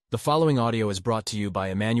The following audio is brought to you by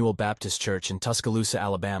Emmanuel Baptist Church in Tuscaloosa,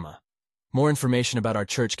 Alabama. More information about our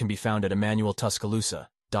church can be found at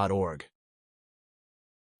emmanueltuscaloosa.org.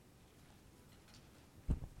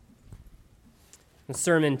 The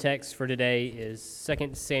sermon text for today is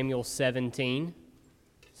 2 Samuel 17.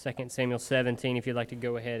 2 Samuel 17, if you'd like to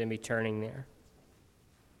go ahead and be turning there.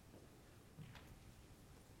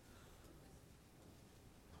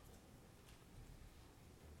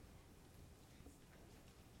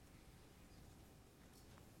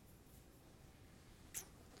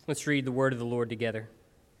 Let's read the word of the Lord together.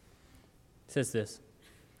 It says this: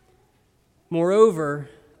 Moreover,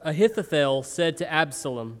 Ahithophel said to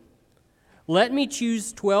Absalom, "Let me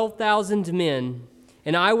choose 12,000 men,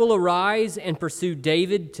 and I will arise and pursue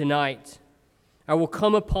David tonight. I will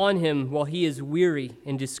come upon him while he is weary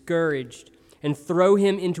and discouraged, and throw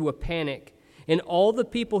him into a panic, and all the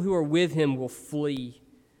people who are with him will flee.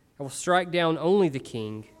 I will strike down only the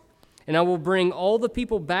king. And I will bring all the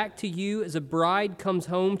people back to you as a bride comes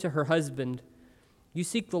home to her husband. You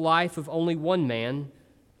seek the life of only one man,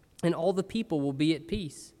 and all the people will be at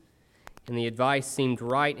peace." And the advice seemed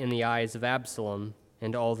right in the eyes of Absalom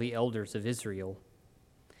and all the elders of Israel.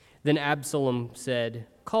 Then Absalom said,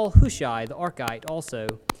 "Call Hushai the Archite also,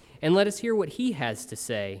 and let us hear what he has to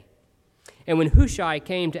say." And when Hushai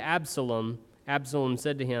came to Absalom, Absalom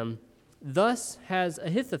said to him, "Thus has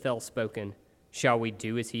Ahithophel spoken. Shall we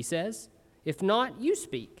do as he says? If not, you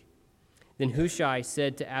speak." Then Hushai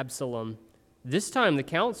said to Absalom, "This time the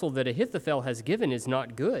counsel that Ahithophel has given is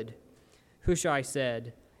not good." Hushai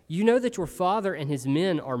said, "You know that your father and his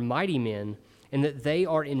men are mighty men, and that they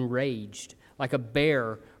are enraged, like a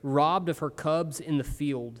bear robbed of her cubs in the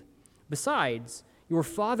field. Besides, your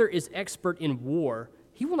father is expert in war.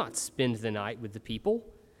 He will not spend the night with the people.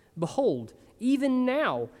 Behold, even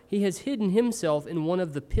now he has hidden himself in one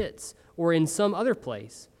of the pits or in some other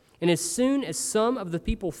place. And as soon as some of the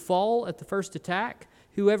people fall at the first attack,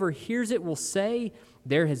 whoever hears it will say,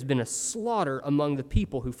 'There has been a slaughter among the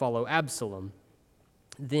people who follow Absalom.'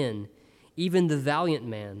 Then even the valiant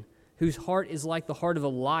man, whose heart is like the heart of a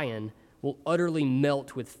lion, will utterly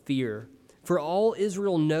melt with fear. For all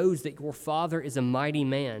Israel knows that your father is a mighty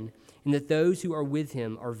man, and that those who are with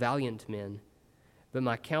him are valiant men. But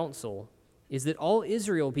my counsel is that all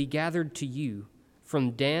Israel be gathered to you,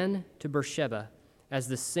 from Dan to Beersheba, as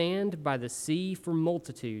the sand by the sea for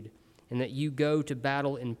multitude, and that you go to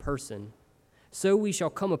battle in person. So we shall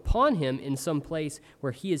come upon him in some place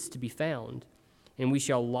where he is to be found, and we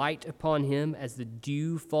shall light upon him as the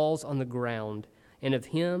dew falls on the ground, and of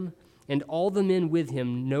him and all the men with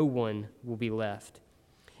him no one will be left.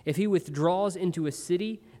 If he withdraws into a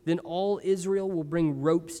city, then all Israel will bring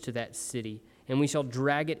ropes to that city, and we shall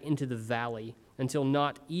drag it into the valley, until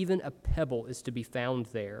not even a pebble is to be found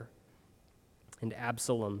there." And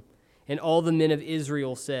Absalom and all the men of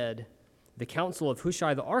Israel said, "The counsel of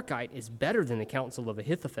Hushai the Archite is better than the counsel of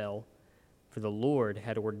Ahithophel," for the Lord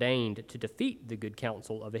had ordained to defeat the good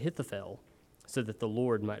counsel of Ahithophel, so that the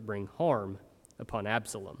Lord might bring harm upon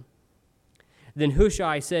Absalom. Then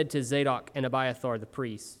Hushai said to Zadok and Abiathar the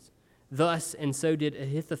priests, "Thus and so did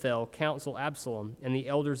Ahithophel counsel Absalom and the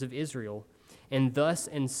elders of Israel, and thus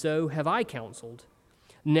and so have I counseled.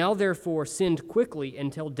 Now therefore send quickly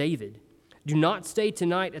and tell David, 'Do not stay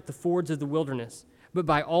tonight at the fords of the wilderness, but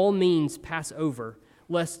by all means pass over,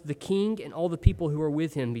 lest the king and all the people who are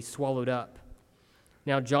with him be swallowed up.'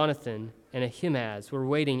 Now Jonathan and Ahimaaz were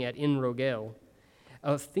waiting at En-Rogel.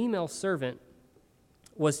 A female servant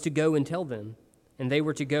was to go and tell them, and they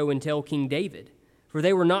were to go and tell King David, for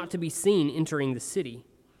they were not to be seen entering the city.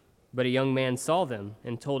 But a young man saw them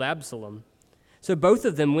and told Absalom. So both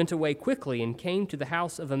of them went away quickly and came to the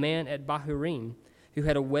house of a man at Bahurim, who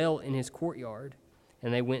had a well in his courtyard,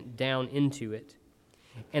 and they went down into it.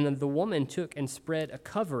 And the woman took and spread a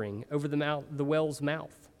covering over the well's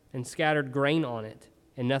mouth, and scattered grain on it,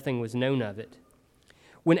 and nothing was known of it.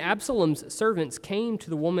 When Absalom's servants came to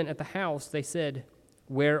the woman at the house, they said,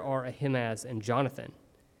 'Where are Ahimaaz and Jonathan?'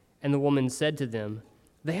 And the woman said to them,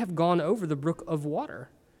 'They have gone over the brook of water.'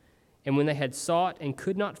 And when they had sought and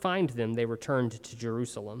could not find them, they returned to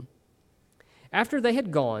Jerusalem. After they had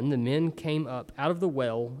gone, the men came up out of the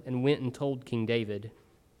well and went and told King David.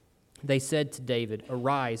 They said to David,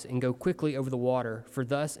 'Arise and go quickly over the water, for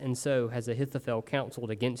thus and so has Ahithophel counseled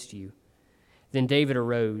against you.' Then David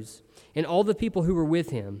arose, and all the people who were with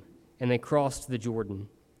him, and they crossed the Jordan.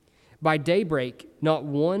 By daybreak, not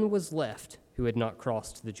one was left who had not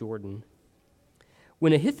crossed the Jordan.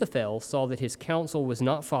 When Ahithophel saw that his counsel was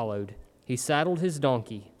not followed, he saddled his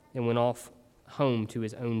donkey and went off home to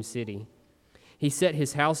his own city. He set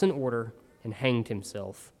his house in order and hanged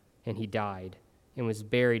himself, and he died and was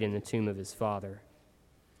buried in the tomb of his father.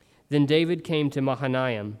 Then David came to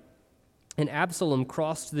Mahanaim, and Absalom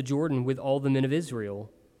crossed the Jordan with all the men of Israel.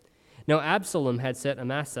 Now Absalom had set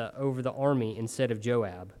Amasa over the army instead of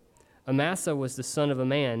Joab. Amasa was the son of a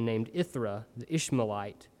man named Ithra the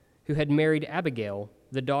Ishmaelite, who had married Abigail,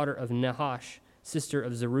 the daughter of Nahash, sister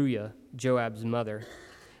of Zeruiah, Joab's mother.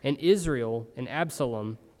 And Israel and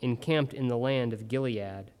Absalom encamped in the land of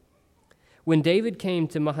Gilead. When David came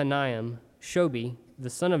to Mahanaim, Shobi, the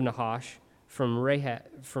son of Nahash, from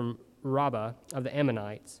Rabbah of the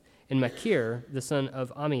Ammonites, and Machir, the son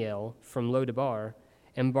of Amiel, from Lodebar,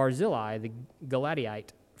 and Barzillai, the Gileadite,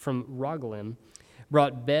 from Rogelim,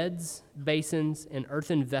 brought beds, basins, and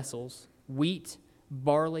earthen vessels, wheat,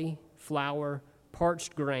 barley, flour,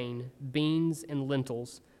 parched grain, beans, and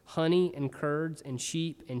lentils, honey and curds, and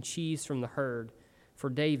sheep and cheese from the herd, for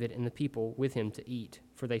David and the people with him to eat.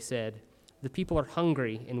 For they said, "The people are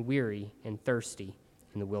hungry and weary and thirsty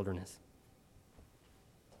in the wilderness."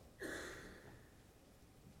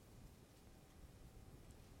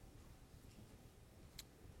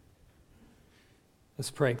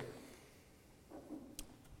 Let's pray.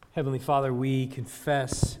 Heavenly Father, we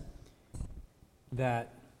confess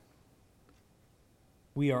that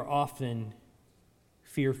we are often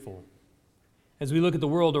fearful. As we look at the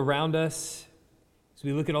world around us, as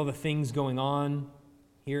we look at all the things going on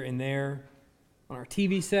here and there, on our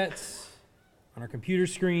TV sets, on our computer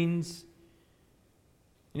screens,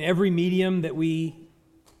 in every medium that we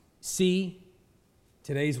see,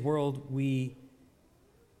 today's world, we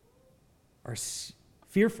are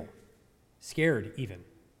fearful, scared even,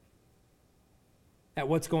 at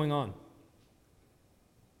what's going on.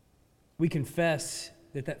 We confess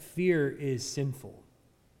that fear is sinful.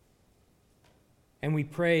 And we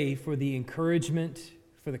pray for the encouragement,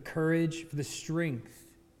 for the courage, for the strength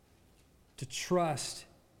to trust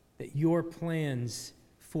that your plans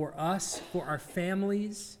for us, for our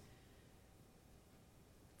families,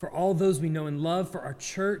 for all those we know and love, for our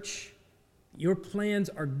church, your plans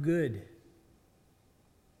are good.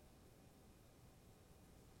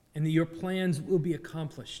 And that your plans will be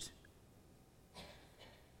accomplished.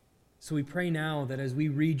 So we pray now that as we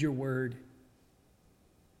read your word,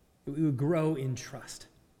 that we would grow in trust,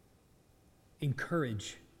 in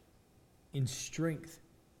courage, in strength.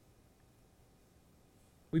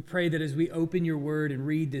 We pray that as we open your word and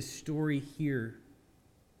read this story here,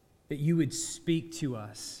 that you would speak to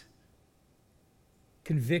us,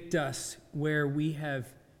 convict us where we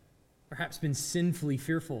have perhaps been sinfully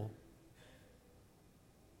fearful,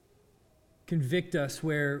 convict us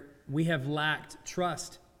where we have lacked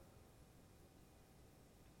trust.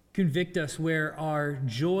 Convict us where our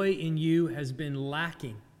joy in you has been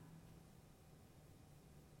lacking.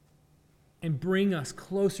 And bring us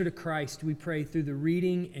closer to Christ, we pray, through the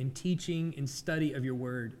reading and teaching and study of your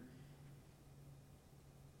word.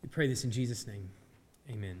 We pray this in Jesus' name.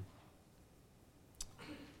 Amen.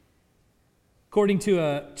 According to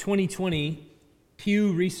a 2020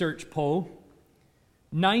 Pew Research poll,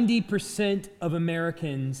 90% of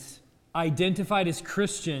Americans identified as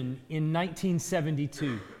Christian in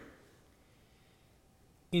 1972.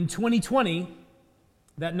 In 2020,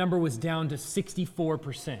 that number was down to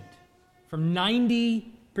 64%. From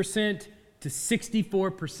 90% to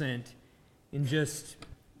 64% in just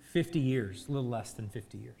 50 years, a little less than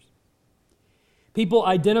 50 years. People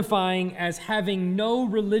identifying as having no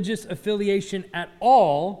religious affiliation at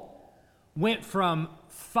all went from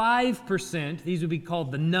 5%, these would be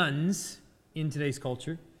called the nones in today's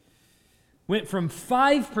culture, went from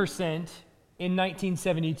 5% in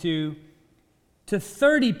 1972 to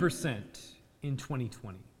 30% in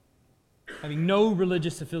 2020, having no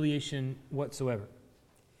religious affiliation whatsoever.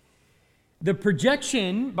 The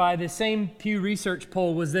projection by the same Pew Research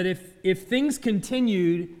poll was that if things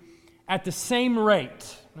continued at the same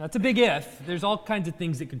rate, that's a big if, there's all kinds of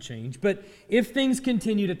things that could change, but if things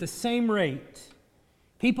continued at the same rate,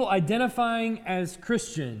 people identifying as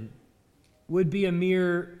Christian would be a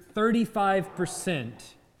mere 35%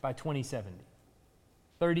 by 2070.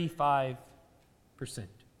 35%.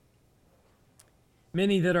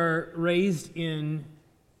 Many that are raised in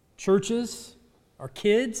churches, our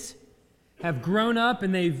kids, have grown up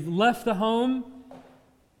and they've left the home,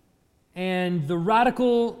 and the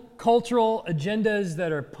radical cultural agendas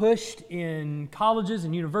that are pushed in colleges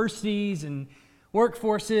and universities and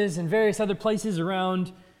workforces and various other places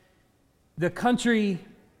around the country,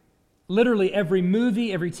 literally every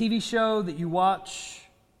movie, every TV show that you watch,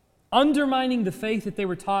 undermining the faith that they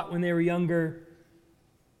were taught when they were younger,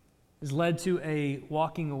 has led to a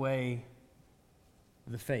walking away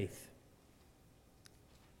of the faith.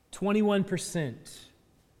 21%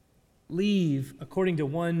 according to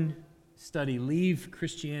one study, leave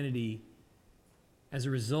Christianity as a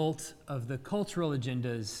result of the cultural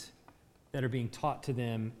agendas that are being taught to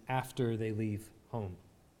them after they leave home.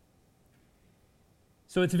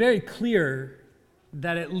 So it's very clear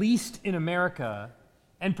that at least in America,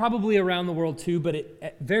 and probably around the world too, but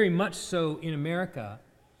very much so in America,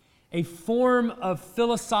 a form of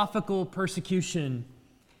philosophical persecution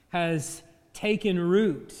has taken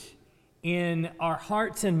root in our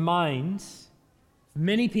hearts and minds,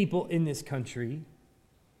 many people in this country,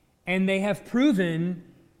 and they have proven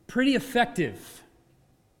pretty effective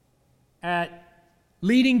at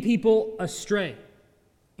leading people astray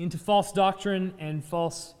into false doctrine and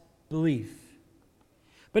false belief.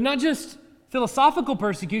 But not just philosophical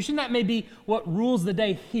persecution, that may be what rules the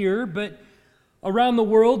day here, but around the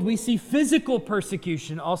world we see physical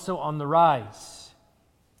persecution also on the rise.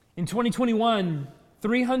 In 2021,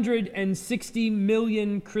 360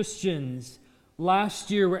 million Christians last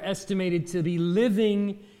year were estimated to be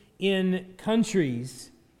living in countries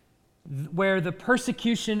where the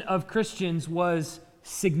persecution of Christians was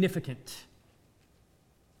significant.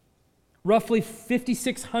 Roughly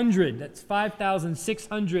 5,600, that's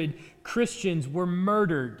 5,600 Christians were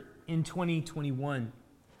murdered in 2021.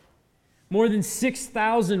 More than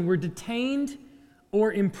 6,000 were detained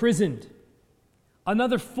or imprisoned.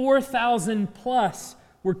 Another 4,000 plus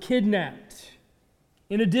were kidnapped.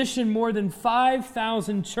 In addition, more than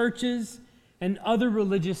 5,000 churches and other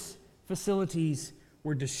religious facilities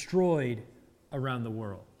were destroyed around the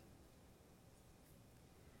world.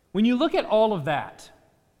 When you look at all of that,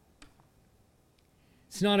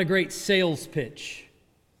 it's not a great sales pitch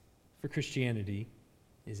for Christianity,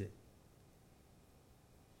 is it?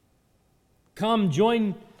 Come,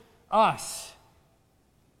 join us.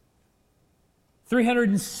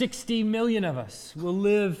 360 million of us will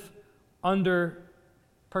live under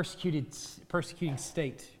persecuting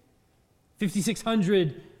state.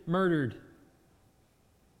 5,600 murdered.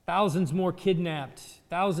 Thousands more kidnapped.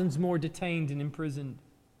 Thousands more detained and imprisoned.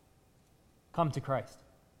 Come to Christ.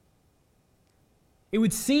 It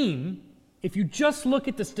would seem, if you just look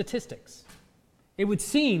at the statistics, it would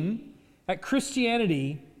seem that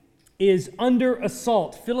Christianity is under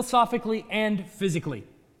assault philosophically and physically.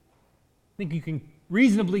 I think you can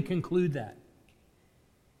reasonably conclude that.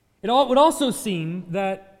 It would also seem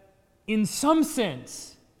that in some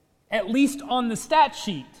sense, at least on the stat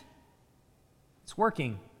sheet, it's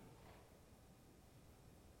working.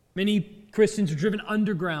 Many Christians are driven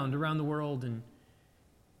underground around the world, and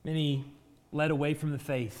many led away from the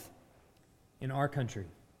faith in our country.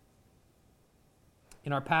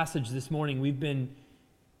 In our passage this morning, we've been,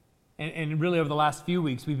 and really over the last few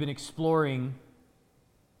weeks, we've been exploring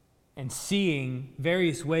and seeing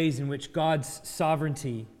various ways in which God's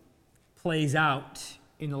sovereignty plays out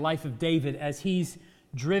in the life of David as he's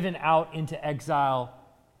driven out into exile,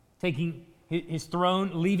 taking his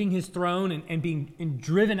throne, leaving his throne, and being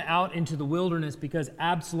driven out into the wilderness because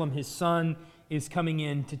Absalom, his son, is coming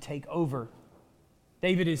in to take over.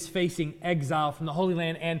 David is facing exile from the Holy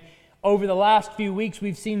Land, and over the last few weeks,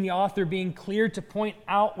 we've seen the author being clear to point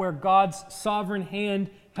out where God's sovereign hand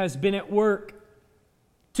has been at work.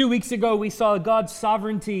 2 weeks ago, we saw God's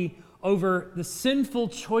sovereignty over the sinful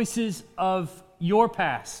choices of your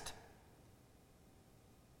past,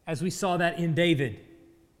 as we saw that in David,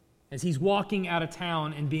 as he's walking out of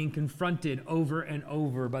town and being confronted over and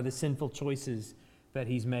over by the sinful choices that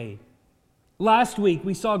he's made. Last week,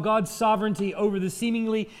 we saw God's sovereignty over the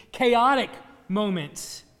seemingly chaotic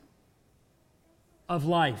moments of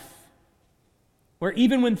life, where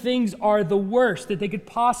even when things are the worst that they could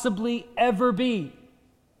possibly ever be,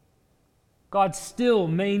 God still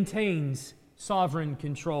maintains sovereign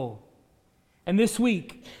control. And this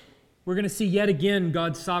week, we're going to see yet again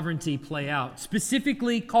God's sovereignty play out,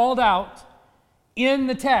 specifically called out in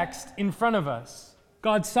the text in front of us.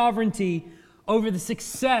 God's sovereignty over the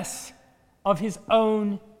success of his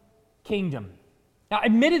own kingdom. Now,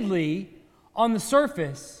 admittedly, on the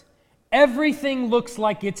surface, everything looks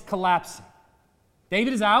like it's collapsing.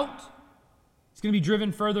 David is out. He's going to be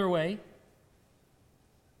driven further away.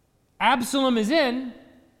 Absalom is in,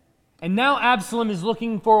 and now Absalom is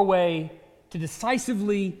looking for a way to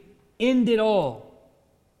decisively end it all.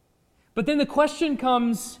 But then the question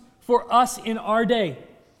comes for us in our day.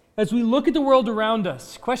 As we look at the world around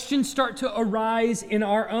us, questions start to arise in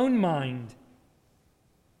our own mind.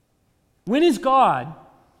 When is God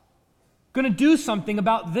going to do something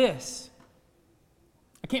about this?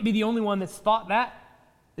 I can't be the only one that's thought that.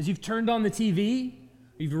 As you've turned on the TV,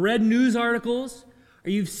 you've read news articles, or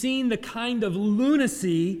you've seen the kind of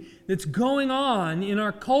lunacy that's going on in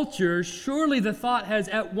our culture, surely the thought has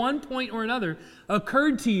at one point or another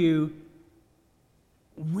occurred to you,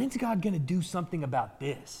 when's God going to do something about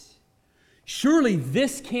this? Surely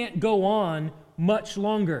this can't go on much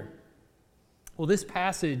longer. Well, this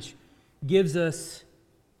passage gives us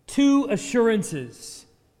two assurances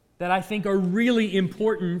that I think are really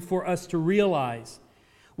important for us to realize.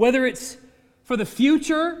 Whether it's for the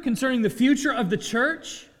future, concerning the future of the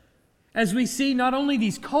church, as we see not only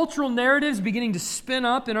these cultural narratives beginning to spin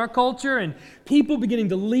up in our culture and people beginning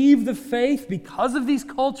to leave the faith because of these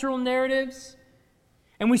cultural narratives,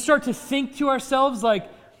 and we start to think to ourselves like,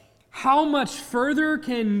 how much further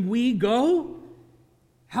can we go?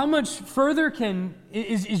 How much further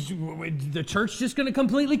is the church just going to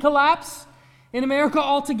completely collapse in America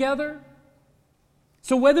altogether?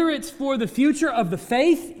 So whether it's for the future of the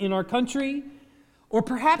faith in our country, or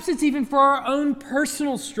perhaps it's even for our own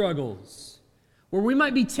personal struggles, where we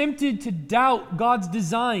might be tempted to doubt God's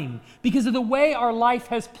design because of the way our life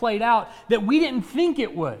has played out that we didn't think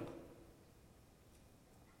it would,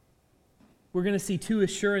 we're going to see two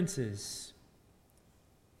assurances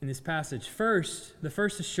in this passage. First, the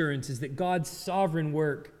first assurance is that God's sovereign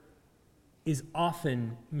work is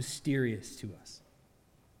often mysterious to us.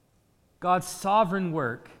 God's sovereign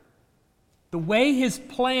work, the way His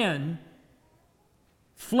plan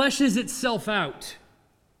fleshes itself out,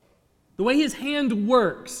 the way His hand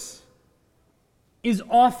works, is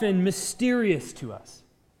often mysterious to us.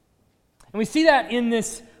 And we see that in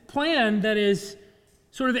this plan that is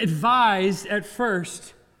sort of advised at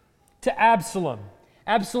first to Absalom.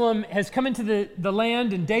 Absalom has come into the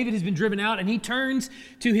land, and David has been driven out, and he turns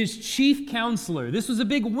to his chief counselor. This was a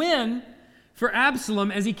big win for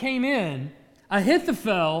Absalom as he came in.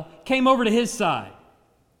 Ahithophel came over to his side.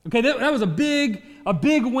 Okay, that was a big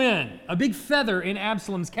win, a big feather in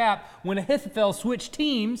Absalom's cap when Ahithophel switched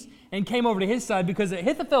teams and came over to his side, because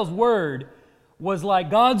Ahithophel's word was like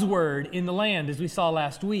God's word in the land, as we saw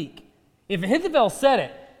last week. If Ahithophel said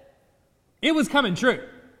it, it was coming true.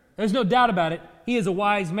 There's no doubt about it. He is a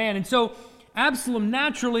wise man. And so Absalom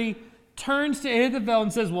naturally turns to Ahithophel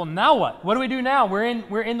and says, well, now what? What do we do now? We're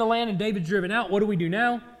in the land and David's driven out. What do we do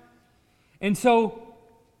now? And so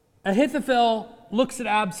Ahithophel looks at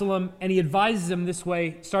Absalom and he advises him this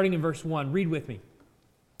way, starting in verse 1. Read with me.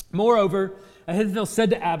 Moreover, Ahithophel said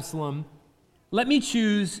to Absalom, let me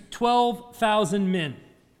choose 12,000 men,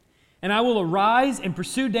 and I will arise and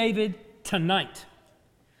pursue David tonight.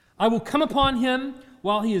 I will come upon him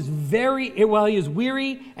while he is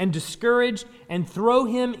weary and discouraged, and throw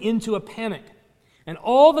him into a panic. And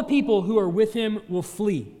all the people who are with him will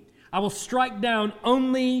flee. I will strike down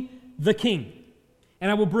only the king. And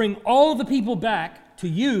I will bring all the people back to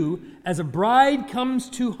you as a bride comes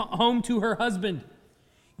home to her husband.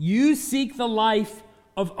 You seek the life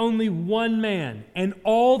of only one man, and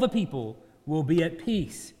all the people will be at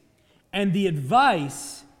peace. And the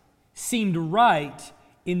advice seemed right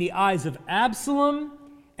in the eyes of Absalom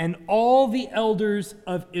and all the elders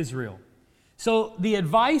of Israel. So the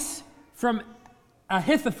advice from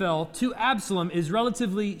Ahithophel to Absalom is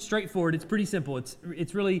relatively straightforward. It's pretty simple.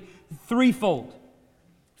 It's really threefold.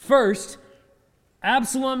 First,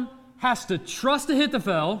 Absalom has to trust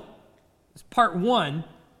Ahithophel. It's part 1A.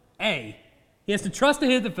 He has to trust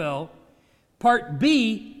Ahithophel. Part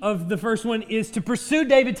B of the first one is to pursue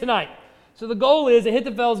David tonight. So the goal is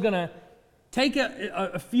Ahithophel is going to take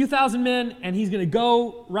a few thousand men, and he's going to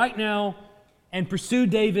go right now and pursue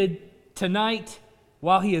David tonight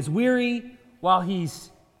while he is weary, while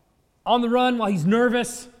he's on the run, while he's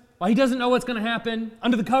nervous, while he doesn't know what's going to happen,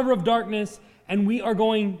 under the cover of darkness, and we are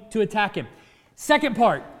going to attack him. Second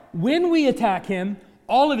part, when we attack him,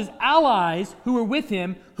 all of his allies who are with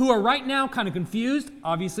him, who are right now kind of confused,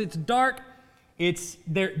 obviously it's dark,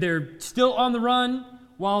 they're still on the run,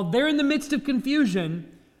 while they're in the midst of confusion,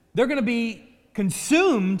 they're going to be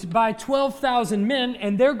consumed by 12,000 men,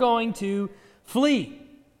 and they're going to flee.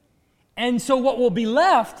 And so what will be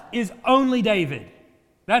left is only David.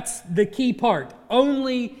 That's the key part.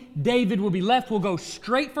 Only David will be left. We'll go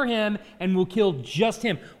straight for him, and we'll kill just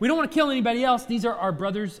him. We don't want to kill anybody else. These are our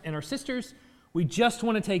brothers and our sisters. We just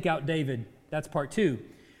want to take out David. That's part 2.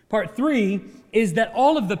 Part 3 is that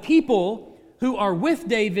all of the people who are with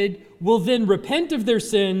David will then repent of their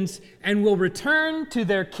sins and will return to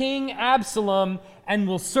their king Absalom and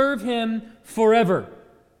will serve him forever.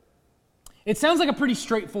 It sounds like a pretty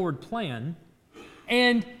straightforward plan,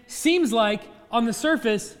 and seems like on the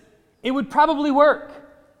surface it would probably work.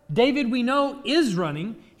 David, we know, is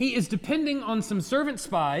running. He is depending on some servant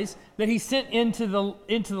spies that he sent into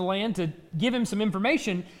the land to give him some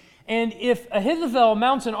information. And if Ahithophel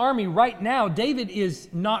mounts an army right now, David is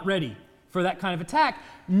not ready for that kind of attack,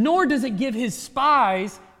 nor does it give his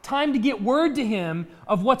spies time to get word to him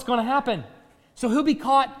of what's going to happen. So he'll be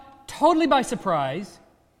caught totally by surprise,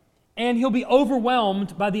 and he'll be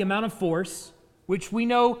overwhelmed by the amount of force, which we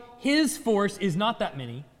know his force is not that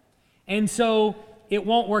many, and so it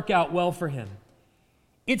won't work out well for him.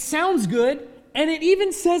 It sounds good, and it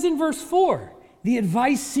even says in verse 4, the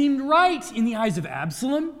advice seemed right in the eyes of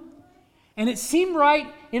Absalom, and it seemed right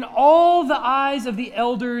in all the eyes of the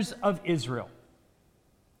elders of Israel.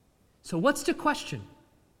 So what's to question?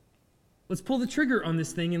 Let's pull the trigger on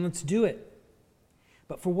this thing and let's do it.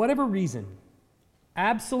 But for whatever reason,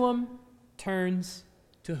 Absalom turns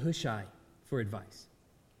to Hushai for advice.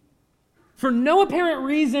 For no apparent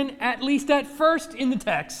reason, at least at first in the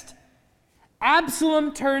text,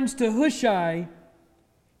 Absalom turns to Hushai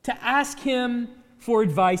to ask him for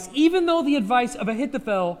advice, even though the advice of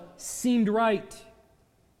Ahithophel seemed right.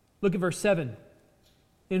 Look at verse 7.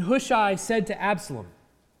 And Hushai said to Absalom,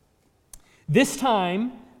 "This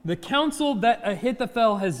time the counsel that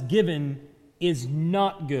Ahithophel has given is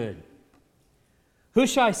not good."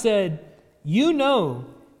 Hushai said, "You know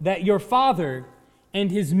that your father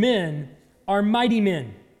and his men are mighty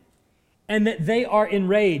men, and that they are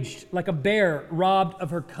enraged like a bear robbed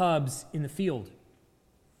of her cubs in the field.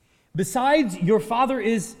 Besides, your father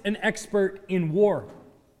is an expert in war.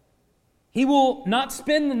 He will not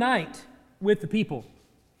spend the night with the people.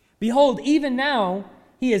 Behold, even now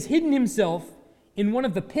he has hidden himself in one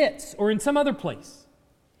of the pits or in some other place.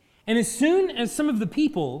 And as soon as some of the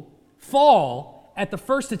people fall at the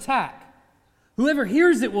first attack, whoever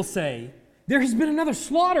hears it will say, 'There has been another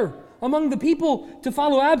slaughter among the people to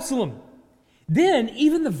follow Absalom.' Then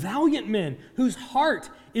even the valiant men, whose heart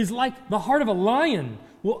is like the heart of a lion,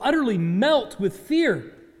 will utterly melt with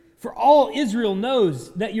fear. For all Israel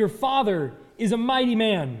knows that your father is a mighty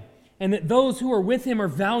man, and that those who are with him are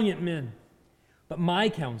valiant men. But my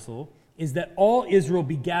counsel is that all Israel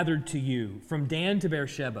be gathered to you, from Dan to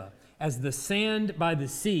Beersheba, as the sand by the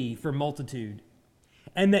sea for multitude,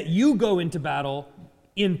 and that you go into battle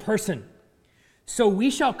in person. So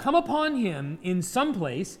we shall come upon him in some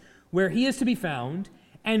place where he is to be found,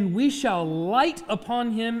 and we shall light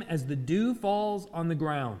upon him as the dew falls on the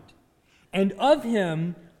ground. And of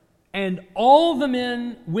him and all the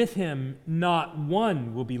men with him, not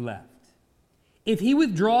one will be left. If he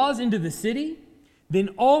withdraws into the city, then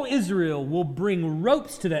all Israel will bring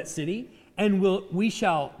ropes to that city, and we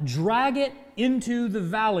shall drag it into the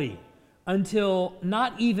valley until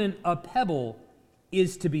not even a pebble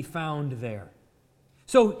is to be found there."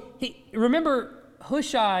 So remember,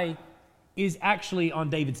 Hushai is actually on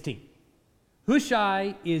David's team.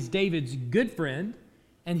 Hushai is David's good friend,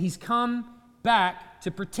 and he's come back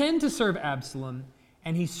to pretend to serve Absalom,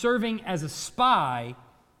 and he's serving as a spy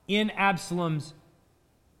in Absalom's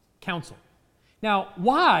council. Now,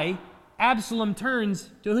 why Absalom turns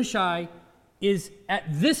to Hushai is at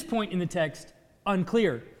this point in the text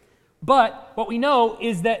unclear. But what we know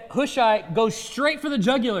is that Hushai goes straight for the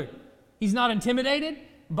jugular. He's not intimidated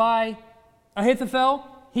by Ahithophel.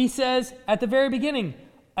 He says at the very beginning,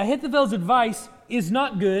 Ahithophel's advice is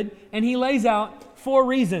not good, and he lays out 4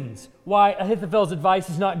 reasons why Ahithophel's advice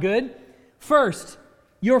is not good. First,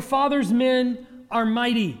 your father's men are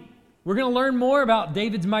mighty. We're going to learn more about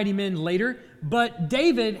David's mighty men later, but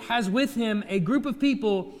David has with him a group of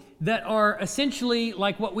people that are essentially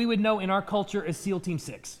like what we would know in our culture as SEAL Team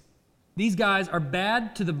 6. These guys are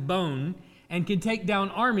bad to the bone and can take down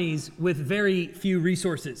armies with very few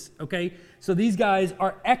resources, okay? So these guys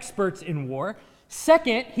are experts in war.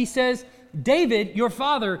 Second, he says, David, your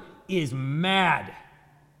father, is mad.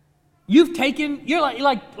 You're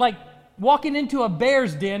like walking into a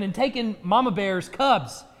bear's den and taking Mama Bear's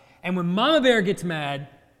cubs. And when Mama Bear gets mad,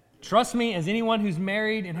 trust me, as anyone who's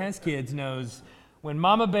married and has kids knows, when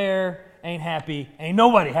Mama Bear ain't happy, ain't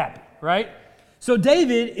nobody happy, right? So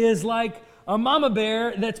David is like a mama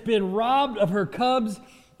bear that's been robbed of her cubs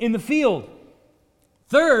in the field.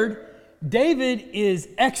 Third, David is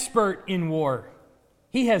expert in war.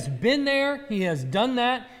 He has been there. He has done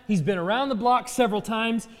that. He's been around the block several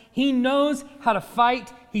times. He knows how to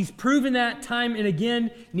fight. He's proven that time and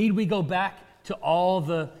again. Need we go back to all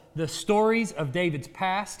the stories of David's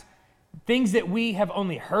past? Things that we have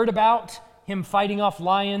only heard about, him fighting off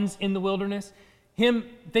lions in the wilderness,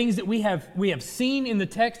 things that we have seen in the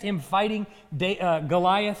text, him fighting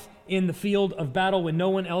Goliath in the field of battle when no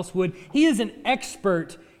one else would. He is an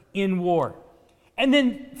expert in war. And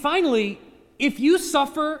then finally, if you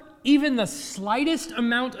suffer even the slightest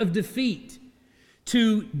amount of defeat,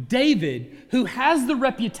 to David, who has the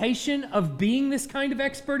reputation of being this kind of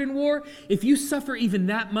expert in war, if you suffer even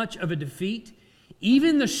that much of a defeat,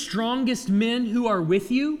 even the strongest men who are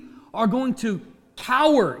with you are going to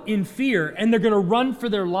cower in fear, and they're going to run for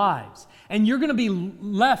their lives. And you're going to be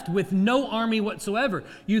left with no army whatsoever.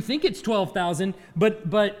 You think it's 12,000,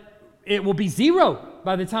 but it will be zero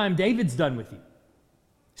by the time David's done with you.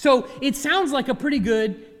 So it sounds like a pretty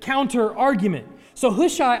good counter argument. So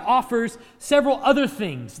Hushai offers several other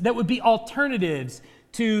things that would be alternatives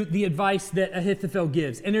to the advice that Ahithophel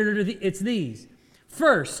gives. And it's these.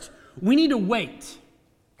 First, we need to wait.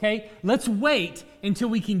 Okay? Let's wait until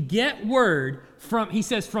we can get word he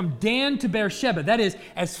says, from Dan to Beersheba. That is,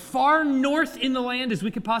 as far north in the land as we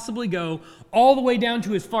could possibly go, all the way down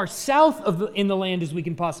to as far south in the land as we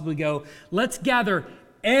can possibly go. Let's gather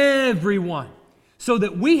everyone so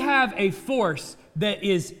that we have a force that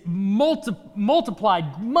is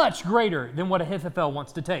multiplied much greater than what Ahithophel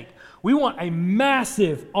wants to take. We want a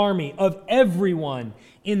massive army of everyone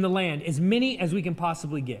in the land, as many as we can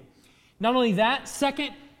possibly get. Not only that,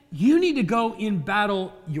 second, you need to go in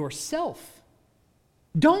battle yourself.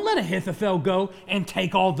 Don't let Ahithophel go and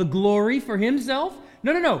take all the glory for himself.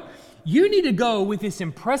 No. You need to go with this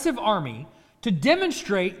impressive army to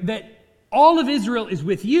demonstrate that all of Israel is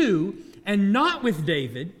with you and not with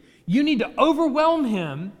David. You need to overwhelm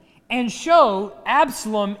him and show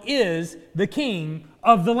Absalom is the king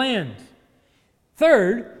of the land.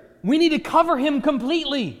 Third, we need to cover him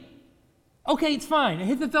completely. Okay, it's fine.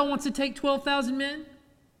 Ahithophel wants to take 12,000 men.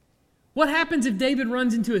 What happens if David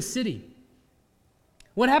runs into a city?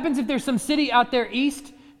 What happens if there's some city out there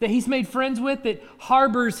east that he's made friends with that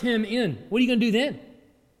harbors him in? What are you going to do then?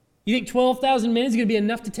 You think 12,000 men is going to be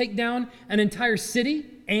enough to take down an entire city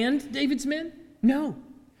and David's men? No.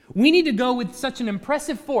 We need to go with such an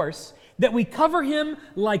impressive force that we cover him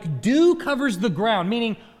like dew covers the ground,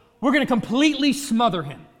 meaning we're going to completely smother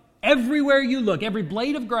him. Everywhere you look, every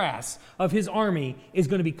blade of grass of his army is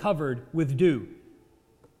going to be covered with dew.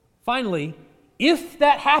 Finally, if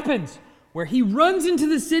that happens, where he runs into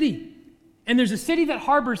the city, and there's a city that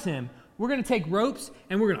harbors him, we're going to take ropes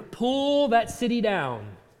and we're going to pull that city down,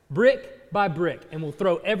 brick by brick, and we'll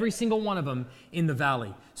throw every single one of them in the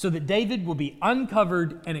valley, so that David will be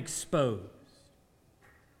uncovered and exposed.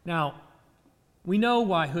 Now, we know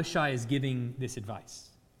why Hushai is giving this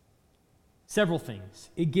advice. Several things.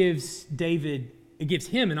 It gives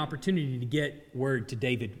him an opportunity to get word to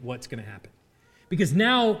David what's going to happen. Because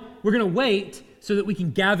now we're going to wait so that we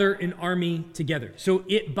can gather an army together. So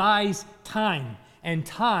it buys time, and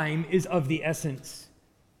time is of the essence.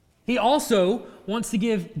 He also wants to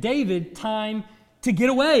give David time to get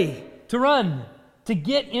away, to run, to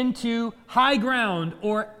get into high ground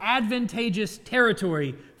or advantageous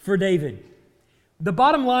territory for David. The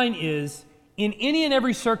bottom line is, in any and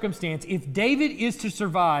every circumstance, if David is to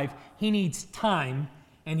survive, he needs time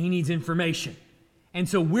and he needs information. And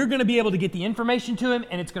so we're going to be able to get the information to him,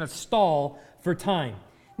 and it's going to stall for time.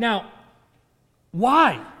 Now,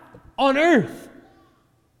 why on earth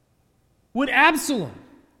would Absalom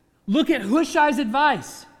look at Hushai's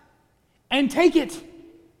advice and take it?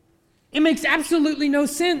 It makes absolutely no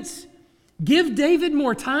sense. Give David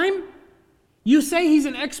more time? You say he's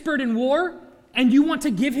an expert in war, and you want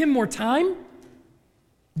to give him more time?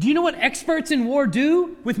 Do you know what experts in war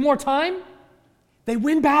do with more time? They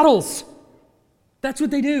win battles. That's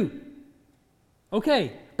what they do.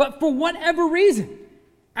 Okay, but for whatever reason,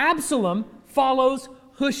 Absalom follows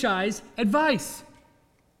Hushai's advice.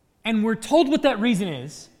 And we're told what that reason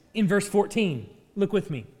is in verse 14. Look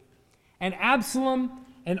with me. And Absalom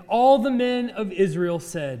and all the men of Israel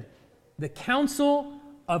said, "The counsel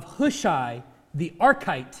of Hushai the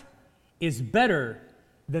Archite is better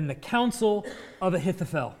than the counsel of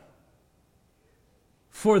Ahithophel.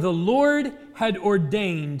 For the Lord had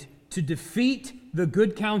ordained to defeat the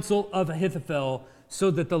good counsel of Ahithophel,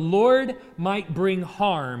 so that the Lord might bring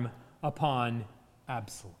harm upon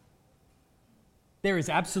Absalom." There is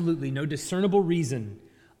absolutely no discernible reason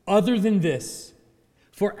other than this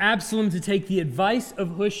for Absalom to take the advice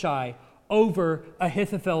of Hushai over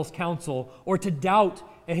Ahithophel's counsel, or to doubt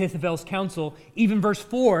Ahithophel's counsel. Even verse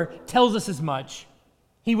 4 tells us as much.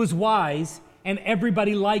 He was wise, and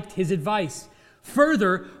everybody liked his advice.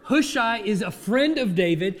 Further, Hushai is a friend of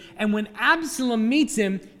David, and when Absalom meets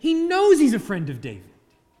him, he knows he's a friend of David.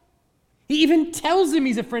 He even tells him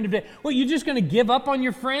he's a friend of David. Well, you're just going to give up on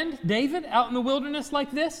your friend David out in the wilderness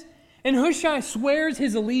like this? And Hushai swears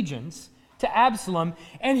his allegiance to Absalom,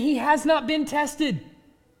 and he has not been tested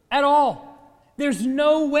at all. There's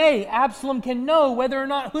no way Absalom can know whether or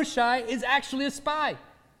not Hushai is actually a spy.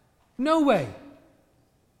 No way.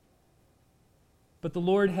 But the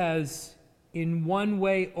Lord has, in one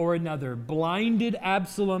way or another, blinded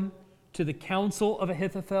Absalom to the counsel of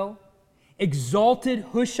Ahithophel, exalted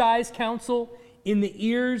Hushai's counsel in the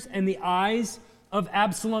ears and the eyes of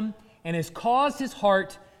Absalom, and has caused his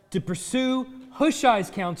heart to pursue Hushai's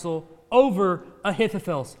counsel over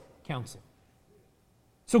Ahithophel's counsel.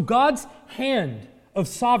 So God's hand of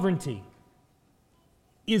sovereignty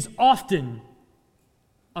is often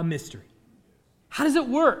a mystery. How does it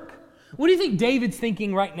work? What do you think David's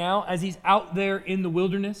thinking right now as he's out there in the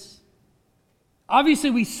wilderness? Obviously,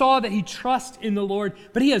 we saw that he trusts in the Lord,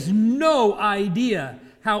 but he has no idea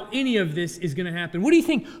how any of this is going to happen. What do you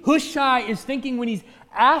think Hushai is thinking when he's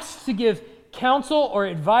asked to give counsel or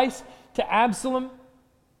advice to Absalom?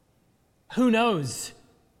 Who knows?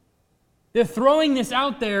 They're throwing this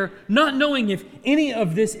out there, not knowing if any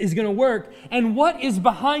of this is going to work, and what is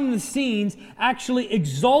behind the scenes actually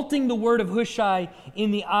exalting the word of Hushai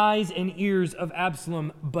in the eyes and ears of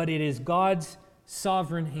Absalom, but it is God's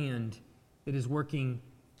sovereign hand that is working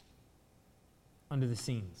under the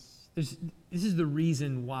scenes. This is the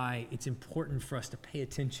reason why it's important for us to pay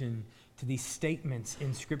attention to these statements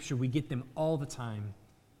in Scripture. We get them all the time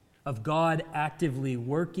of God actively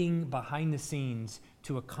working behind the scenes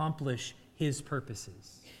to accomplish His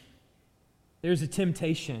purposes. There's a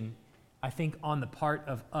temptation, I think, on the part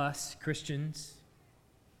of us Christians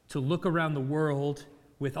to look around the world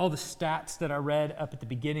with all the stats that I read up at the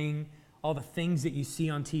beginning, all the things that you see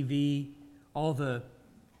on TV, all the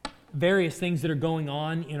various things that are going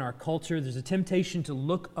on in our culture. There's a temptation to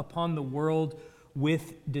look upon the world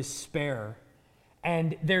with despair.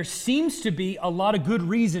 And there seems to be a lot of good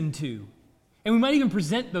reason to. And we might even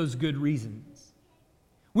present those good reasons.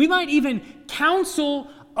 We might even counsel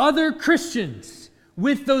other Christians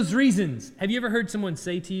with those reasons. Have you ever heard someone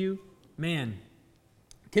say to you, man,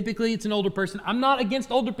 typically it's an older person. I'm not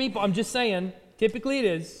against older people. I'm just saying, typically it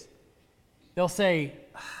is. They'll say,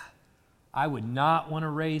 I would not want to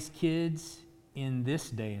raise kids in this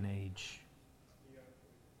day and age.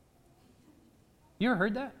 You ever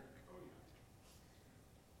heard that?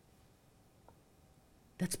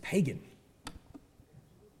 That's pagan.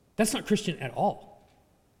 That's not Christian at all.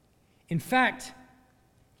 In fact,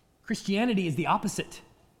 Christianity is the opposite.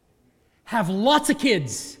 Have lots of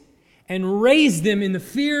kids and raise them in the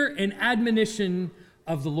fear and admonition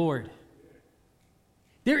of the Lord.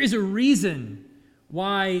 There is a reason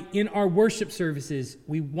why in our worship services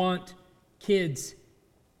we want kids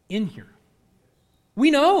in here.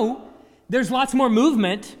 We know there's lots more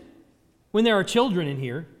movement when there are children in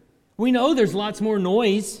here. We know there's lots more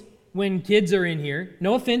noise when kids are in here.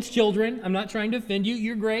 No offense, children. I'm not trying to offend you.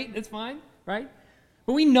 You're great. That's fine, right?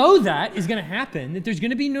 But we know that is going to happen, that there's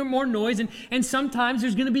going to be no more noise, and sometimes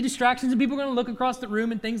there's going to be distractions, and people are going to look across the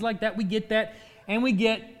room and things like that. We get that, and we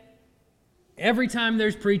get every time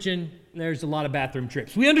there's preaching, there's a lot of bathroom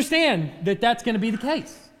trips. We understand that that's going to be the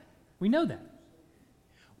case. We know that.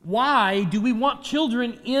 Why do we want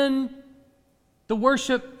children in the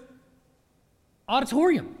worship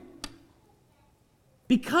auditorium?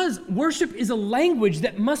 Because worship is a language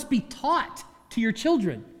that must be taught to your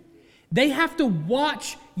children. They have to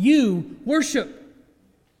watch you worship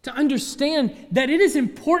to understand that it is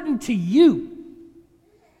important to you.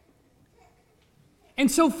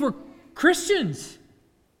 And so for Christians,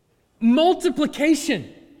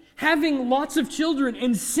 multiplication, having lots of children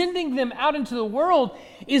and sending them out into the world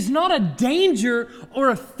is not a danger or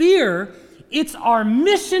a fear. It's our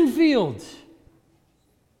mission field.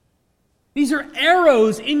 These are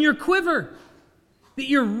arrows in your quiver that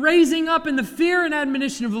you're raising up in the fear and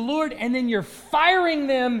admonition of the Lord, and then you're firing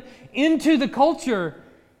them into the culture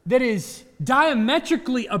that is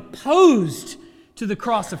diametrically opposed to the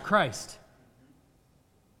cross of Christ.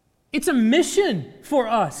 It's a mission for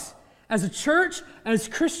us as a church, as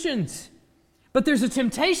Christians. But there's a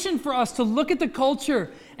temptation for us to look at the culture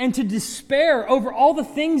and to despair over all the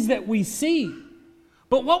things that we see.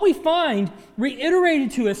 But what we find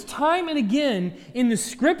reiterated to us time and again in the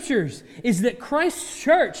Scriptures is that Christ's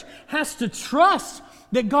church has to trust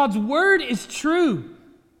that God's Word is true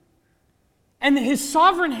and that His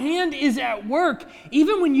sovereign hand is at work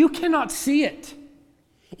even when you cannot see it,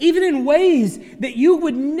 even in ways that you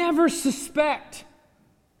would never suspect.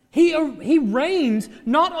 He reigns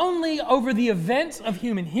not only over the events of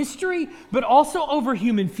human history, but also over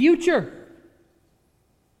human future.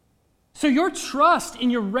 So your trust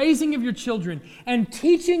in your raising of your children and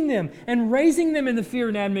teaching them and raising them in the fear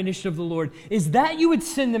and admonition of the Lord is that you would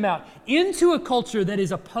send them out into a culture that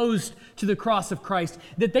is opposed to the cross of Christ,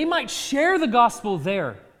 that they might share the gospel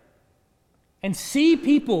there and see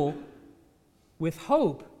people with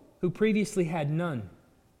hope who previously had none.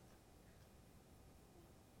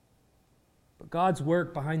 God's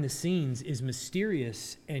work behind the scenes is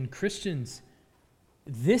mysterious, and Christians,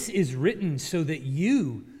 this is written so that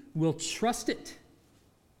you will trust it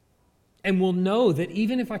and will know that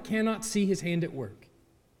even if I cannot see his hand at work,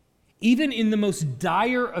 even in the most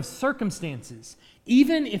dire of circumstances,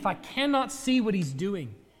 even if I cannot see what he's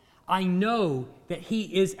doing, I know that he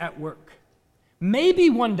is at work. Maybe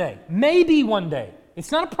one day,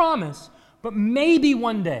 it's not a promise, but maybe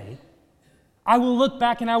one day, I will look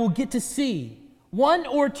back and I will get to see one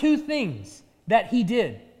or two things that he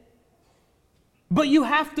did. But you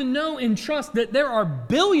have to know and trust that there are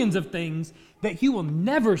billions of things that you will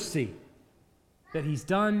never see that he's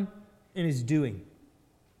done and is doing.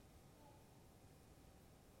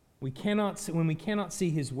 When we cannot see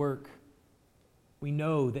his work, we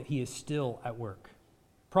know that he is still at work.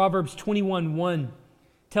 Proverbs 21:1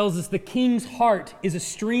 tells us the king's heart is a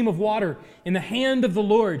stream of water in the hand of the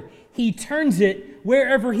Lord. He turns it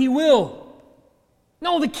wherever he will.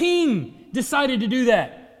 No, the king decided to do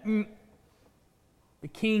that. The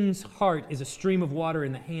king's heart is a stream of water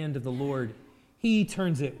in the hand of the Lord. He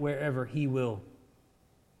turns it wherever he will.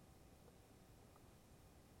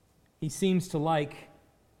 He seems to like,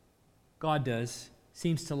 God does,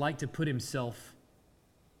 seems to like to put himself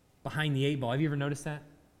behind the 8 ball. Have you ever noticed that?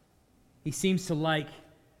 He seems to like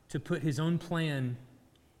to put his own plan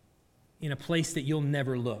in a place that you'll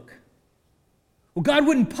never look. Well, God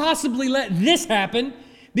wouldn't possibly let this happen,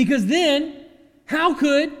 because then how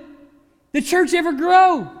could the church ever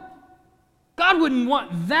grow? God wouldn't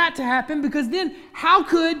want that to happen, because then how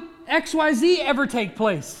could XYZ ever take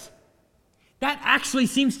place? That actually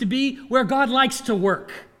seems to be where God likes to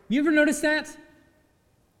work. You ever notice that?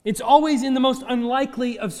 It's always in the most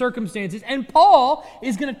unlikely of circumstances. And Paul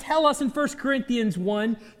is going to tell us in 1 Corinthians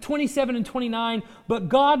 1:27 and 29, but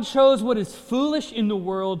God chose what is foolish in the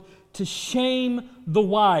world to shame the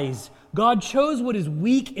wise. God chose what is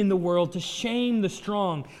weak in the world to shame the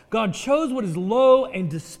strong. God chose what is low and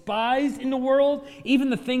despised in the world, even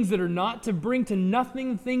the things that are not, to bring to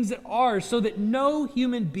nothing the things that are, so that no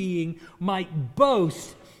human being might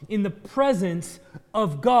boast in the presence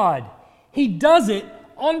of God. He does it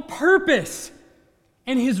on purpose.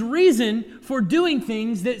 And his reason for doing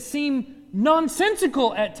things that seem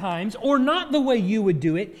nonsensical at times, or not the way you would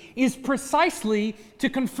do it, is precisely to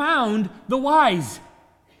confound the wise.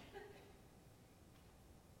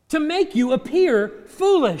 To make you appear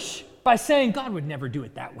foolish by saying, God would never do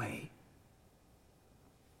it that way.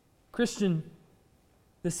 Christian,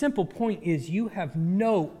 the simple point is you have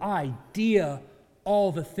no idea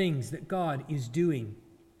all the things that God is doing.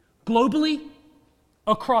 Globally,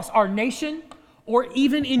 across our nation, or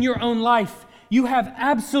even in your own life, you have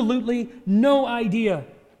absolutely no idea.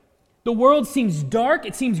 The world seems dark.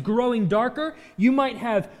 It seems growing darker. You might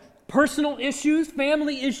have personal issues,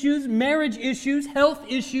 family issues, marriage issues, health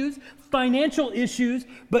issues, financial issues,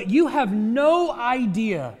 but you have no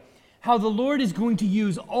idea how the Lord is going to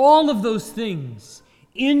use all of those things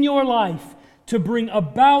in your life to bring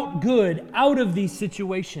about good out of these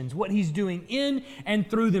situations, what he's doing in and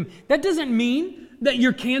through them. That doesn't mean that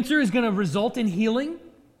your cancer is going to result in healing.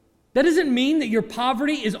 That doesn't mean that your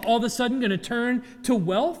poverty is all of a sudden going to turn to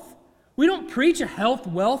wealth. We don't preach a health,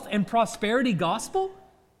 wealth, and prosperity gospel.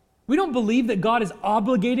 We don't believe that God is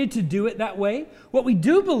obligated to do it that way. What we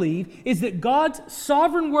do believe is that God's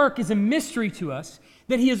sovereign work is a mystery to us,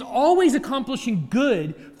 that he is always accomplishing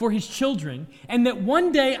good for his children, and that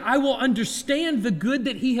one day I will understand the good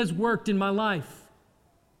that he has worked in my life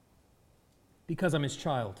because I'm his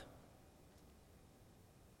child.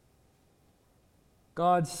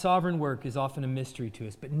 God's sovereign work is often a mystery to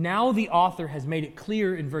us, but now the author has made it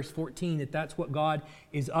clear in verse 14 that that's what God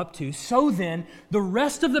is up to. So then, the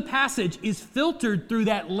rest of the passage is filtered through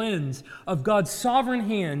that lens of God's sovereign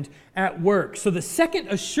hand at work. So the second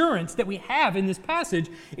assurance that we have in this passage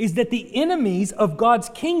is that the enemies of God's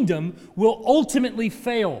kingdom will ultimately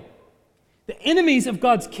fail. The enemies of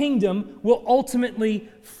God's kingdom will ultimately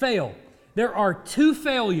fail. There are two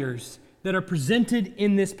failures that are presented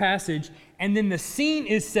in this passage, and then the scene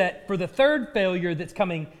is set for the third failure that's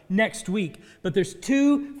coming next week. But there's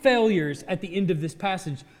two failures at the end of this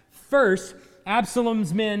passage. First,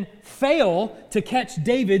 Absalom's men fail to catch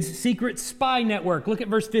David's secret spy network. Look at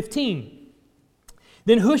verse 15.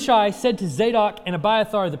 Then Hushai said to Zadok and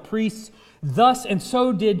Abiathar the priests, thus and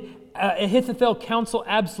so did Ahithophel counsel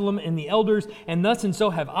Absalom and the elders, and thus and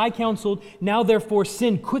so have I counseled. Now therefore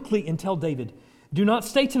send quickly and tell David, do not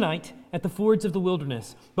stay tonight at the fords of the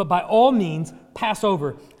wilderness, but by all means pass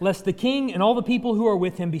over, lest the king and all the people who are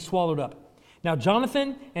with him be swallowed up. Now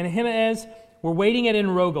Jonathan and Ahimaaz were waiting at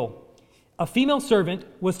En-Rogel. a female servant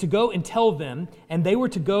was to go and tell them, and they were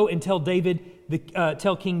to go and tell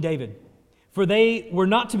tell King David. For they were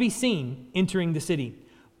not to be seen entering the city.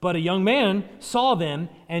 But a young man saw them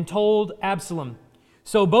and told Absalom.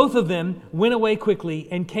 So both of them went away quickly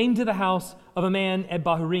and came to the house of a man at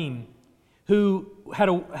Bahurim, who had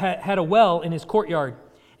a well in his courtyard.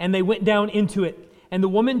 And they went down into it. And the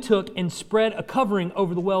woman took and spread a covering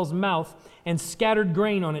over the well's mouth and scattered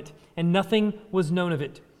grain on it, and nothing was known of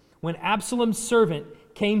it. When Absalom's servant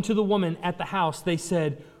came to the woman at the house, they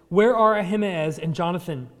said, "Where are Ahimaaz and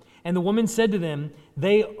Jonathan?" And the woman said to them,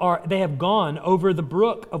 They have gone over the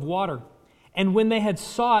brook of water. And when they had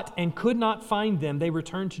sought and could not find them, they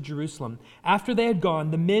returned to Jerusalem. After they had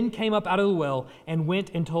gone, the men came up out of the well and went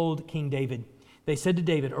and told King David. They said to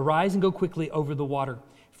David, "Arise and go quickly over the water,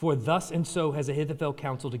 for thus and so has Ahithophel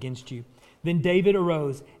counseled against you." Then David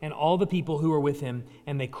arose, and all the people who were with him,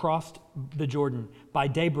 and they crossed the Jordan. By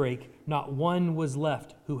daybreak, not one was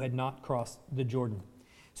left who had not crossed the Jordan.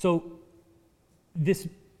 So this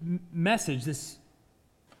message, this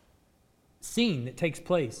scene that takes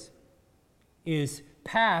place is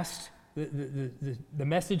passed, the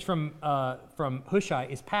message from Hushai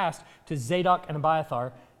is passed to Zadok and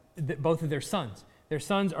Abiathar, both of their sons. Their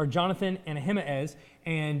sons are Jonathan and Ahimaaz,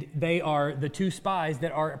 and they are the two spies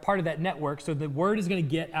that are part of that network. So the word is going to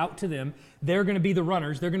get out to them. They're going to be the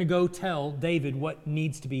runners. They're going to go tell David what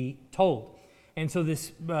needs to be told. And so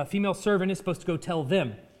this female servant is supposed to go tell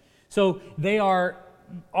them. So they are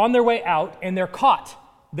on their way out, and they're caught.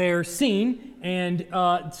 They're seen, and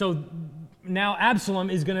so now Absalom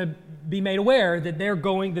is going to be made aware that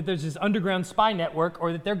that there's this underground spy network,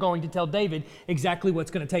 or that they're going to tell David exactly what's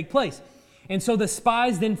going to take place. And so the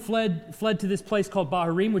spies then fled to this place called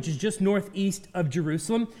Bahurim, which is just northeast of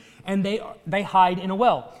Jerusalem, and they hide in a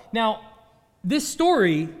well. Now, this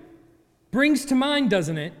story brings to mind,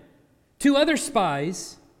 doesn't it, two other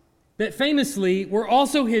spies that famously were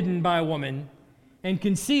also hidden by a woman and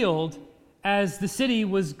concealed as the city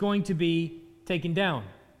was going to be taken down.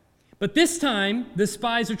 But this time, the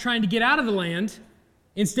spies are trying to get out of the land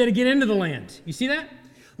instead of get into the land. You see that?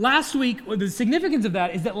 Last week, the significance of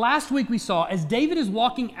that is that last week we saw, as David is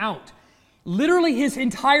walking out, literally his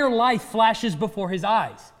entire life flashes before his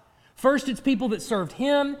eyes. First, it's people that served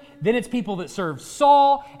him, then it's people that served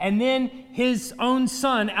Saul, and then his own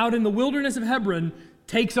son out in the wilderness of Hebron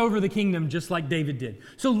takes over the kingdom just like David did.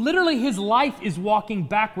 So literally his life is walking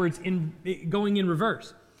backwards, going in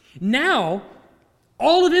reverse. Now,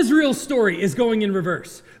 all of Israel's story is going in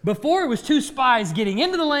reverse. Before, it was two spies getting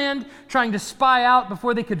into the land, trying to spy out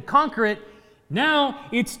before they could conquer it. Now,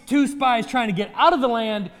 it's two spies trying to get out of the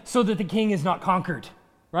land so that the king is not conquered,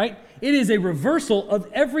 right? It is a reversal of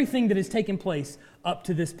everything that has taken place up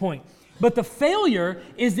to this point. But the failure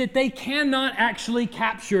is that they cannot actually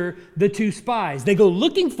capture the two spies. They go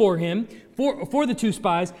looking for him, for the two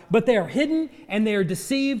spies, but they are hidden and they are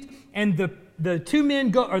deceived, and the two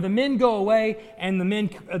men go, or the men go away, and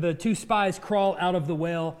the two spies crawl out of the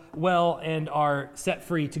well and are set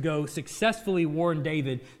free to go successfully warn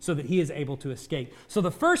David so that he is able to escape. So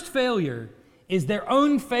the first failure is their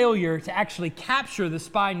own failure to actually capture the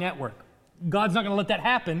spy network. God's not going to let that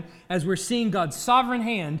happen, as we're seeing God's sovereign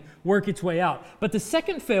hand work its way out. But the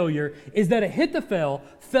second failure is that Ahithophel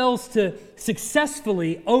fails to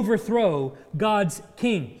successfully overthrow God's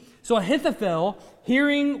king. So Ahithophel,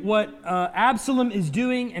 hearing what Absalom is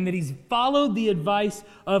doing and that he's followed the advice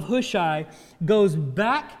of Hushai, goes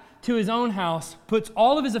back to his own house, puts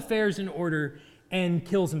all of his affairs in order, and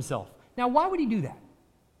kills himself. Now, why would he do that?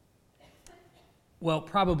 Well,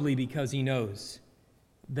 probably because he knows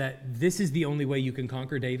that this is the only way you can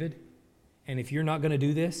conquer David. And if you're not going to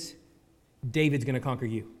do this, David's going to conquer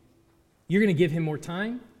you. You're going to give him more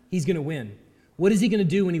time, he's going to win. What is he going to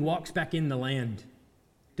do when he walks back in the land?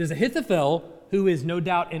 Does Ahithophel, who is no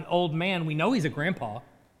doubt an old man, we know he's a grandpa,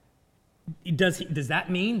 does that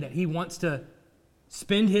mean that he wants to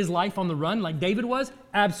spend his life on the run like David was?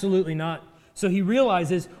 Absolutely not. So he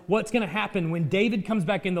realizes what's going to happen when David comes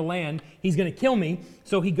back in the land. He's going to kill me.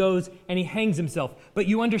 So he goes and he hangs himself. But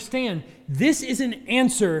you understand, this is an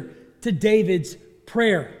answer to David's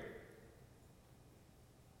prayer.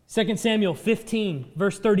 2 Samuel 15,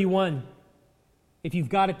 verse 31. If you've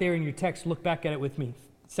got it there in your text, look back at it with me.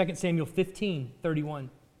 2 Samuel 15, 31.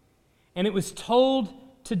 And it was told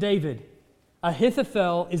to David,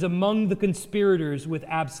 Ahithophel is among the conspirators with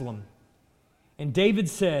Absalom. And David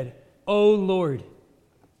said, O Lord,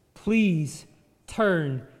 please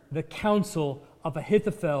turn the counsel of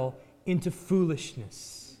Ahithophel into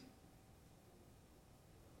foolishness.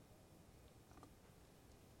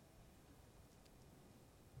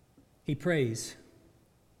 He prays,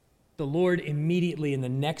 the Lord immediately in the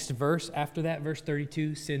next verse after that, verse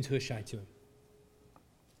 32, sends Hushai to him.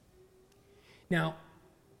 Now,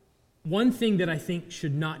 one thing that I think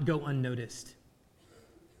should not go unnoticed.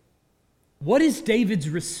 What is David's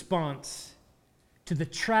response to the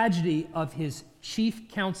tragedy of his chief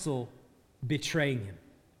counsel betraying him?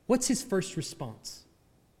 What's his first response?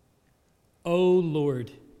 "Oh Lord,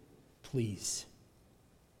 please."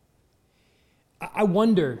 I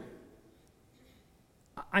wonder,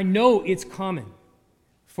 I know it's common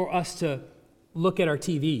for us to look at our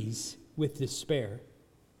TVs with despair,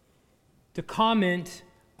 to comment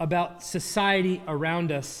about society around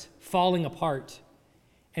us falling apart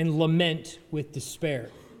and lament with despair.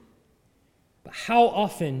 But how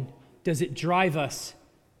often does it drive us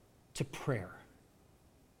to prayer?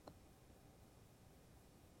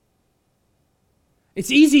 It's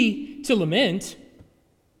easy to lament.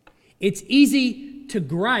 It's easy to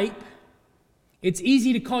gripe. It's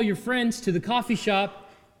easy to call your friends to the coffee shop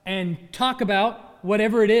and talk about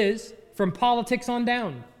whatever it is, from politics on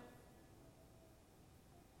down.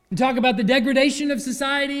 And talk about the degradation of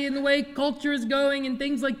society and the way culture is going and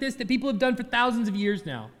things like this that people have done for thousands of years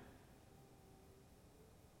now.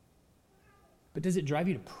 But does it drive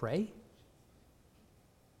you to pray?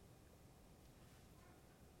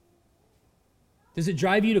 Does it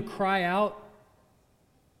drive you to cry out,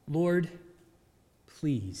 "Lord,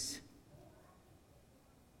 please"?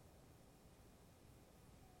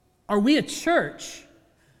 Are we a church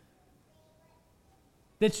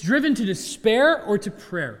that's driven to despair or to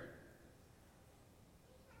prayer?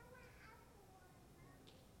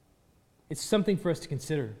 It's something for us to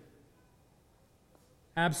consider.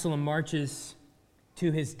 Absalom marches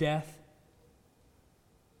to his death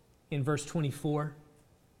in verse 24.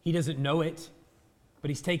 He doesn't know it, but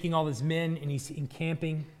he's taking all his men and he's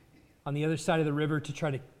encamping on the other side of the river to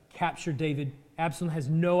try to capture David. Absalom has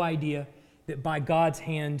no idea that by God's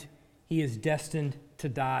hand he is destined to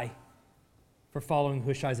die for following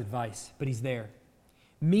Hushai's advice, but he's there.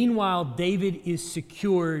 Meanwhile, David is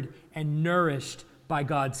secured and nourished by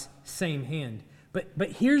God's same hand.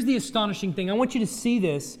 But here's the astonishing thing. I want you to see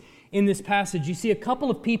this in this passage. You see a couple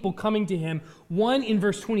of people coming to him. One in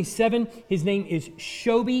verse 27, his name is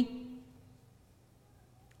Shobi.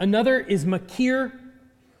 Another is Machir,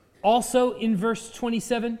 also in verse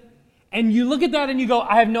 27. And you look at that and you go,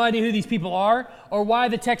 I have no idea who these people are or why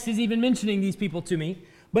the text is even mentioning these people to me.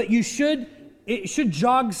 But it should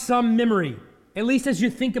jog some memory, at least as you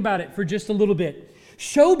think about it for just a little bit.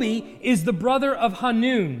 Shobi is the brother of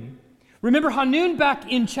Hanun. Remember, Hanun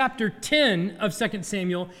back in chapter 10 of 2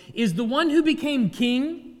 Samuel is the one who became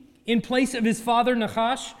king in place of his father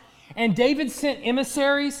Nahash. And David sent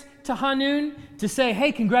emissaries to Hanun to say,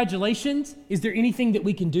 hey, congratulations. Is there anything that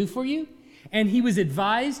we can do for you? And he was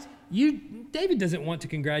advised, David doesn't want to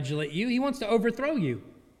congratulate you. He wants to overthrow you.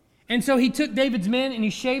 And so he took David's men and he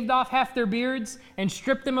shaved off half their beards and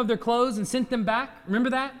stripped them of their clothes and sent them back. Remember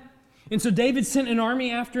that? And so David sent an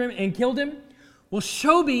army after him and killed him. Well,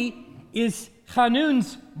 Shobi is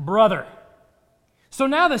Hanun's brother. So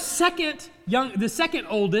now the second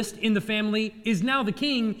oldest in the family is now the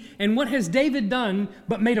king. And what has David done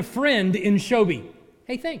but made a friend in Shobi?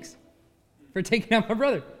 Hey, thanks for taking out my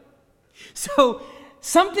brother. So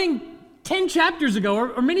something 10 chapters ago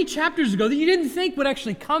or many chapters ago that you didn't think would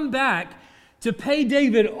actually come back to pay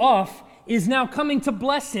David off is now coming to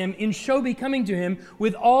bless him in Shobi coming to him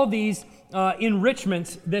with all these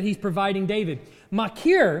enrichments that he's providing David.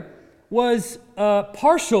 Machir was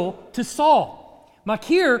partial to Saul.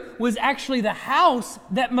 Machir was actually the house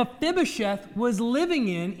that Mephibosheth was living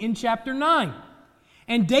in chapter 9.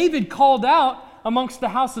 And David called out amongst the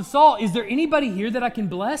house of Saul, is there anybody here that I can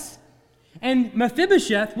bless? And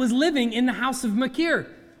Mephibosheth was living in the house of Machir.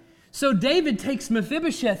 So David takes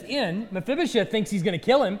Mephibosheth in. Mephibosheth thinks he's going to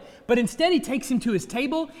kill him, but instead he takes him to his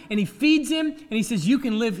table and he feeds him and he says, you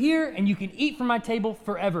can live here and you can eat from my table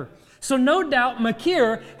forever. So no doubt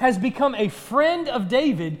Machir has become a friend of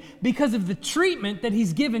David because of the treatment that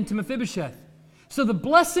he's given to Mephibosheth. So the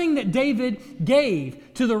blessing that David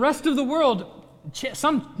gave to the rest of the world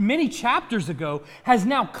many chapters ago has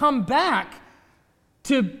now come back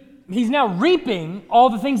to, he's now reaping all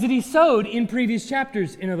the things that he sowed in previous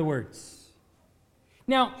chapters, in other words.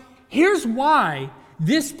 Now, here's why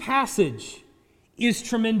this passage is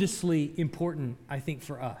tremendously important, I think,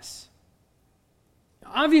 for us.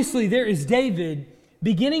 Obviously, there is David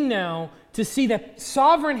beginning now to see the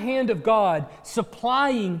sovereign hand of God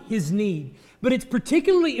supplying his need. But it's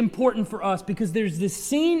particularly important for us because there's this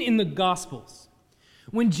scene in the Gospels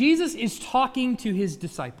when Jesus is talking to his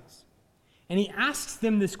disciples. And he asks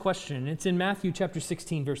them this question. It's in Matthew chapter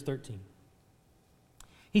 16, verse 13.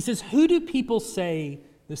 He says, "Who do people say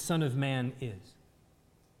the Son of Man is?"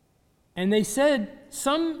 And they said,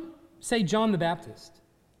 some say John the Baptist,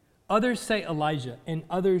 others say Elijah, and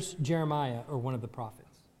others Jeremiah or one of the prophets.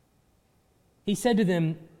 He said to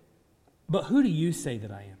them, "But who do you say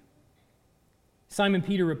that I am?" Simon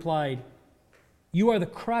Peter replied, "You are the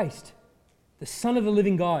Christ, the Son of the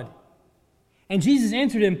living God." And Jesus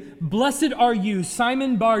answered him, "Blessed are you,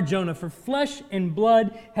 Simon Bar-Jonah, for flesh and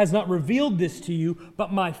blood has not revealed this to you,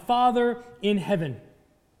 but my Father in heaven.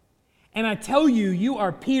 And I tell you, you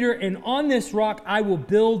are Peter, and on this rock I will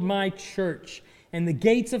build my church, and the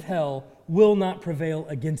gates of hell will not prevail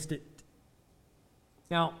against it."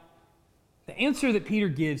 Now, the answer that Peter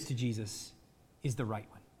gives to Jesus is the right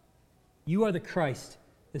one. You are the Christ,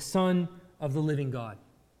 the Son of the living God.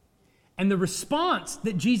 And the response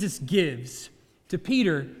that Jesus gives to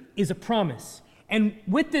Peter is a promise. And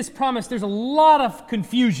with this promise, there's a lot of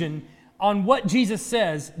confusion on what Jesus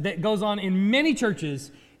says that goes on in many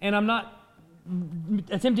churches, and I'm not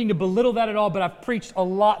attempting to belittle that at all, but I've preached a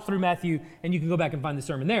lot through Matthew, and you can go back and find the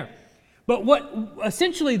sermon there. But what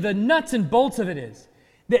essentially the nuts and bolts of it is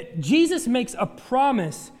that Jesus makes a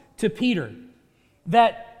promise to Peter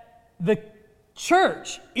that the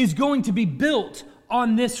church is going to be built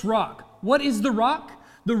on this rock. What is the rock?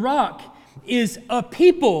 The rock is a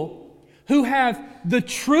people who have the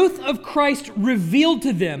truth of Christ revealed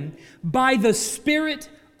to them by the Spirit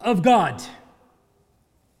of God.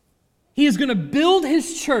 He is going to build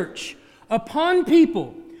his church upon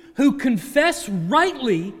people who confess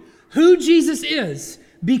rightly who Jesus is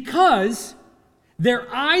because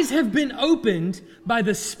their eyes have been opened by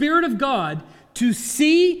the Spirit of God to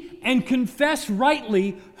see and confess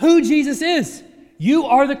rightly who Jesus is. You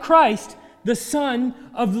are the Christ, the Son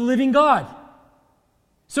of the living God.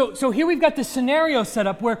 So here we've got this scenario set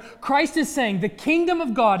up where Christ is saying the kingdom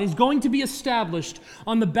of God is going to be established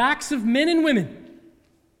on the backs of men and women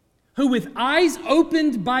who, with eyes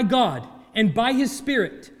opened by God and by His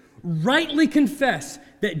Spirit, rightly confess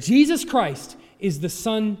that Jesus Christ is the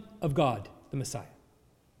Son of God, the Messiah.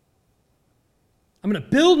 I'm going to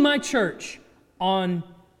build my church on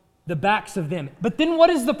the backs of them. But then what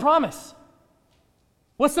is the promise?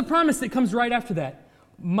 What's the promise that comes right after that?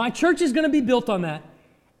 My church is going to be built on that,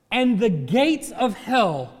 and the gates of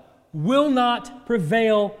hell will not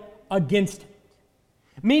prevail against it.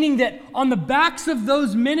 Meaning that on the backs of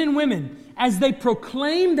those men and women, as they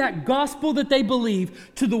proclaim that gospel that they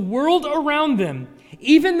believe to the world around them,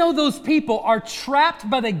 even though those people are trapped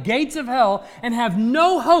by the gates of hell and have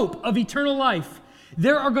no hope of eternal life,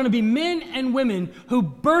 there are going to be men and women who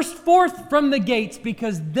burst forth from the gates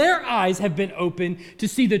because their eyes have been opened to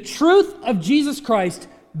see the truth of Jesus Christ,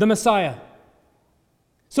 the Messiah.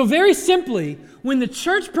 So very simply, when the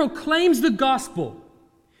church proclaims the gospel,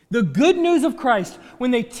 the good news of Christ,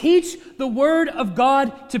 when they teach the word of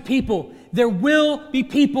God to people, there will be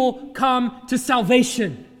people come to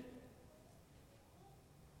salvation.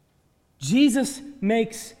 Jesus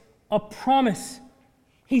makes a promise.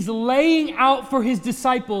 He's laying out for his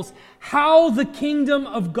disciples how the kingdom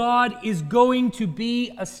of God is going to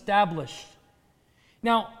be established.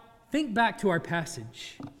 Now, think back to our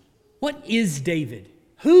passage. What is David?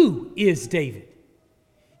 Who is David?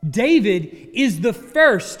 David is the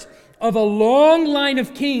first of a long line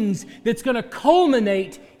of kings that's going to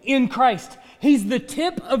culminate in Christ. He's the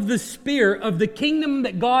tip of the spear of the kingdom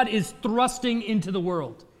that God is thrusting into the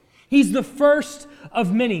world. He's the first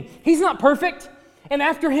of many. He's not perfect. And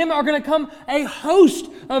after him are going to come a host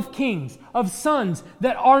of kings, of sons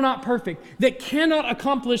that are not perfect, that cannot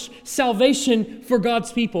accomplish salvation for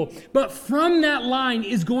God's people. But from that line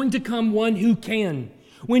is going to come one who can.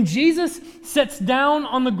 When Jesus sits down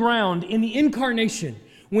on the ground in the incarnation,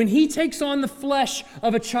 when he takes on the flesh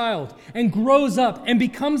of a child and grows up and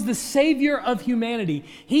becomes the Savior of humanity,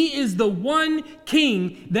 he is the one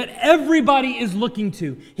king that everybody is looking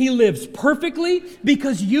to. He lives perfectly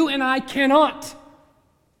because you and I cannot.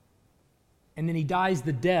 And then he dies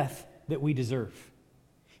the death that we deserve.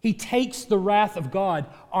 He takes the wrath of God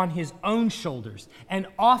on his own shoulders and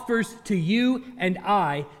offers to you and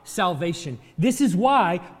I salvation. This is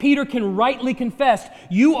why Peter can rightly confess,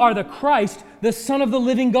 you are the Christ, the Son of the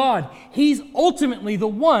living God. He's ultimately the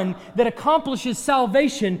one that accomplishes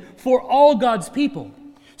salvation for all God's people.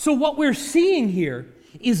 So what we're seeing here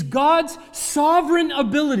is God's sovereign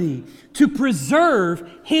ability to preserve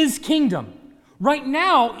his kingdom. Right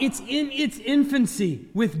now, it's in its infancy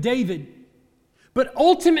with David. But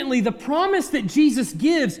ultimately, the promise that Jesus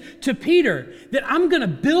gives to Peter, that I'm going to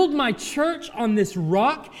build my church on this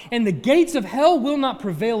rock and the gates of hell will not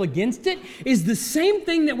prevail against it, is the same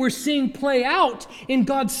thing that we're seeing play out in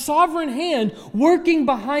God's sovereign hand working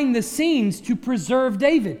behind the scenes to preserve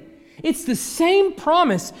David. It's the same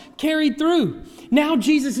promise carried through. Now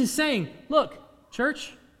Jesus is saying, look,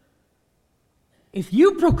 church, if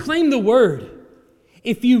you proclaim the word,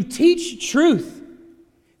 if you teach truth,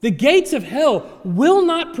 the gates of hell will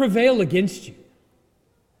not prevail against you.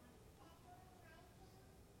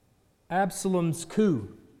 Absalom's coup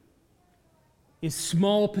is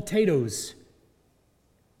small potatoes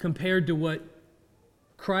compared to what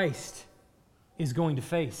Christ is going to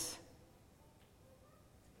face.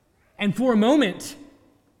 And for a moment,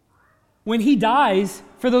 when he dies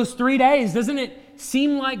for those 3 days, doesn't it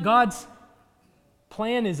seem like God's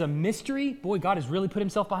plan is a mystery? Boy, God has really put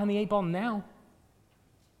himself behind the 8 ball now.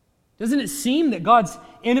 Doesn't it seem that God's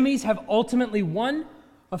enemies have ultimately won?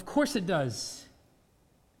 Of course it does.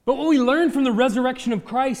 But what we learn from the resurrection of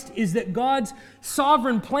Christ is that God's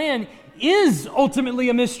sovereign plan is ultimately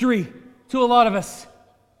a mystery to a lot of us.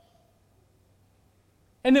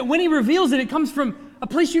 And that when he reveals it, it comes from a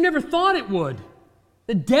place you never thought it would.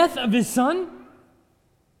 The death of his son.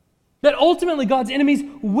 That ultimately God's enemies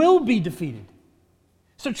will be defeated.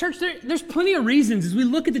 So church, there's plenty of reasons as we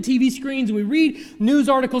look at the TV screens and we read news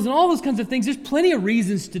articles and all those kinds of things, there's plenty of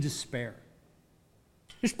reasons to despair.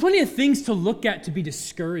 There's plenty of things to look at to be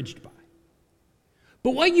discouraged by.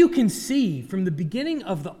 But what you can see from the beginning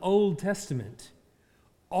of the Old Testament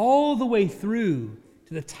all the way through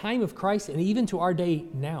to the time of Christ and even to our day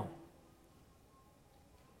now,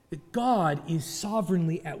 that God is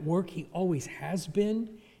sovereignly at work. He always has been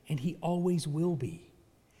and he always will be.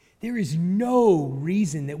 There is no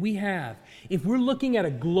reason that we have, if we're looking at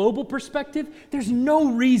a global perspective, there's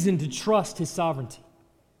no reason to trust his sovereignty.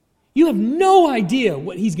 You have no idea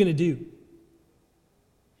what he's going to do.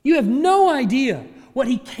 You have no idea what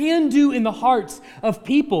he can do in the hearts of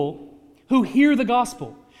people who hear the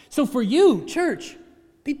gospel. So for you, church,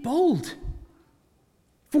 be bold.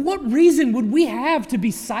 For what reason would we have to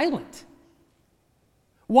be silent?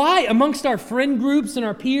 Why, amongst our friend groups and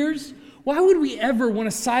our peers, why would we ever want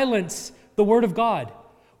to silence the Word of God?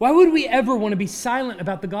 Why would we ever want to be silent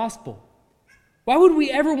about the gospel? Why would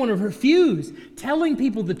we ever want to refuse telling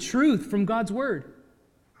people the truth from God's Word?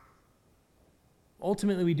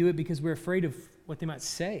 Ultimately, we do it because we're afraid of what they might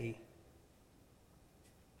say.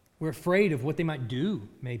 We're afraid of what they might do,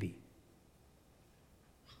 maybe.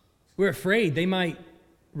 We're afraid they might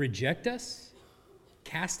reject us,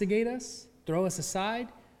 castigate us, throw us aside,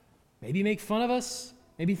 maybe make fun of us,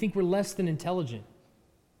 maybe think we're less than intelligent.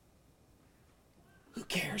 Who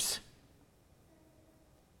cares?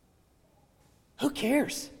 Who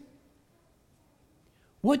cares?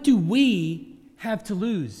 What do we have to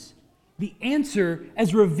lose? The answer,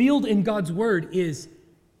 as revealed in God's Word, is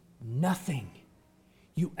nothing.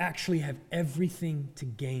 You actually have everything to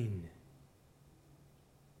gain.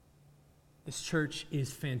 This church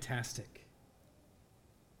is fantastic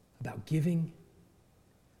about giving,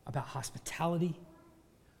 about hospitality,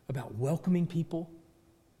 about welcoming people,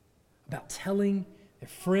 about telling their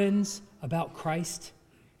friends about Christ.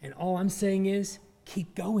 And all I'm saying is,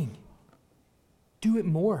 keep going. Do it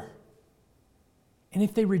more. And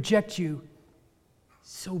if they reject you,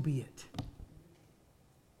 so be it.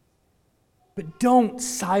 But don't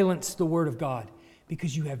silence the Word of God,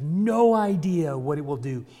 because you have no idea what it will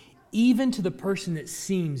do, even to the person that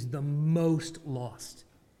seems the most lost.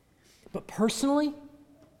 But personally,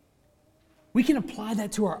 we can apply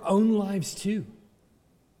that to our own lives too.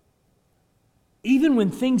 Even when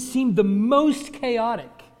things seem the most chaotic,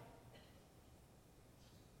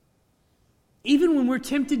 even when we're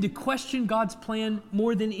tempted to question God's plan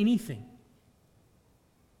more than anything,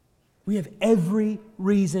 we have every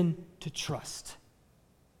reason to trust.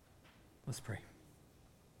 Let's pray.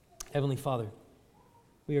 Heavenly Father,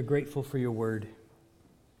 we are grateful for your word.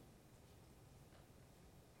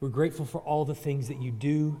 We're grateful for all the things that you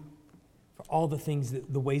do, for all the things,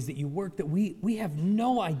 the ways that you work that we have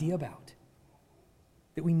no idea about,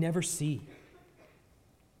 that we never see.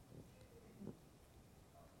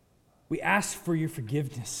 We ask for your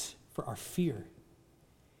forgiveness for our fear,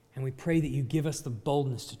 and we pray that you give us the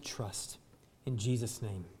boldness to trust. In Jesus'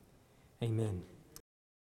 name, amen.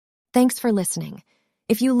 Thanks for listening.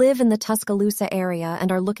 If you live in the Tuscaloosa area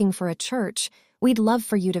and are looking for a church, we'd love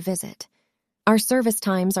for you to visit. Our service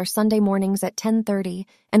times are Sunday mornings at 10:30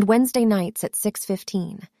 and Wednesday nights at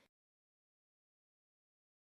 6:15.